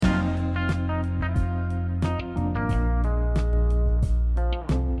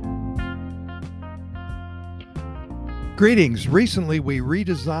Greetings. Recently, we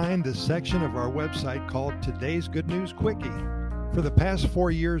redesigned the section of our website called Today's Good News Quickie. For the past 4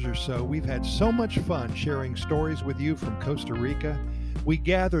 years or so, we've had so much fun sharing stories with you from Costa Rica. We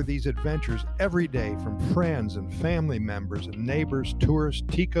gather these adventures every day from friends and family members and neighbors, tourists,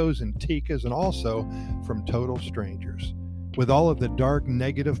 ticos and ticas, and also from total strangers. With all of the dark,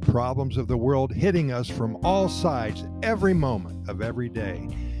 negative problems of the world hitting us from all sides every moment of every day,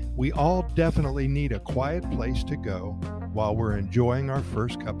 we all definitely need a quiet place to go while we're enjoying our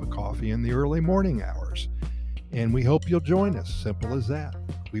first cup of coffee in the early morning hours. And we hope you'll join us. Simple as that.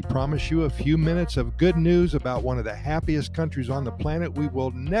 We promise you a few minutes of good news about one of the happiest countries on the planet. We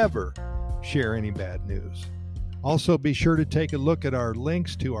will never share any bad news. Also, be sure to take a look at our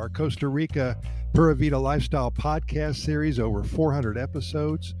links to our Costa Rica Pura Vida Lifestyle podcast series, over 400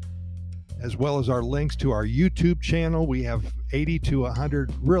 episodes, as well as our links to our YouTube channel. We have 80 to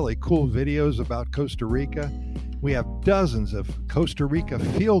 100 really cool videos about Costa Rica. We have dozens of Costa Rica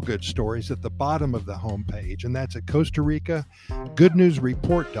feel-good stories at the bottom of the homepage, and that's at Costa Rica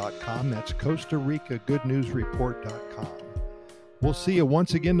GoodNewsReport.com. That's Costa Rica GoodNewsReport.com. We'll see you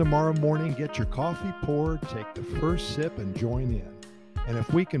once again tomorrow morning. Get your coffee poured, take the first sip, and join in. And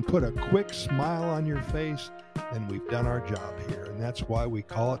if we can put a quick smile on your face, then we've done our job here. And that's why we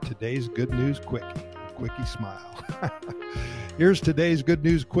call it Today's Good News Quickie. Quickie smile. Here's today's Good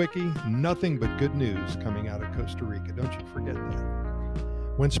News Quickie. Nothing but good news coming out of Costa Rica. Don't you forget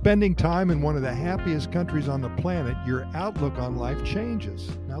that. When spending time in one of the happiest countries on the planet, your outlook on life changes.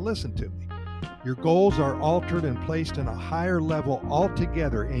 Now listen to me. Your goals are altered and placed in a higher level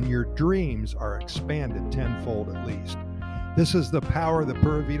altogether, and your dreams are expanded tenfold at least. This is the power of the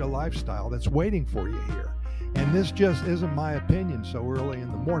Pura Vida lifestyle that's waiting for you here. And this just isn't my opinion so early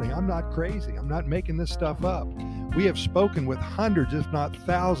in the morning. I'm not crazy. I'm not making this stuff up. We have spoken with hundreds, if not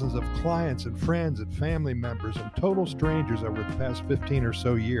thousands, of clients and friends and family members and total strangers over the past 15 or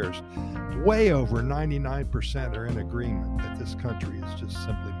so years. Way over 99% are in agreement that this country is just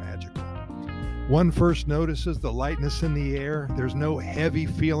simply magical. One first notices the lightness in the air. There's no heavy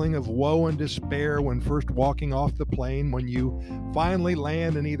feeling of woe and despair when first walking off the plane when you finally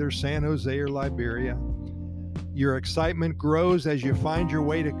land in either San Jose or Liberia. Your excitement grows as you find your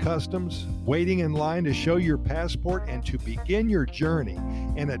way to customs, waiting in line to show your passport and to begin your journey.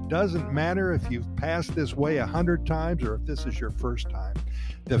 And it doesn't matter if you've passed this way 100 times or if this is your first time.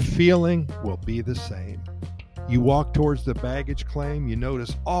 The feeling will be the same. You walk towards the baggage claim. You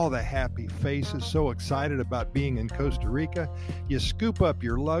notice all the happy faces, so excited about being in Costa Rica. You scoop up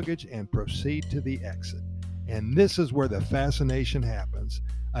your luggage and proceed to the exit. And this is where the fascination happens.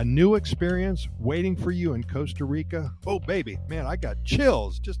 A new experience waiting for you in Costa Rica. Oh, baby, man, I got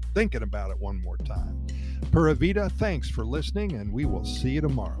chills just thinking about it one more time. Pura Vida, thanks for listening, and we will see you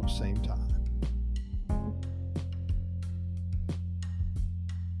tomorrow, same time.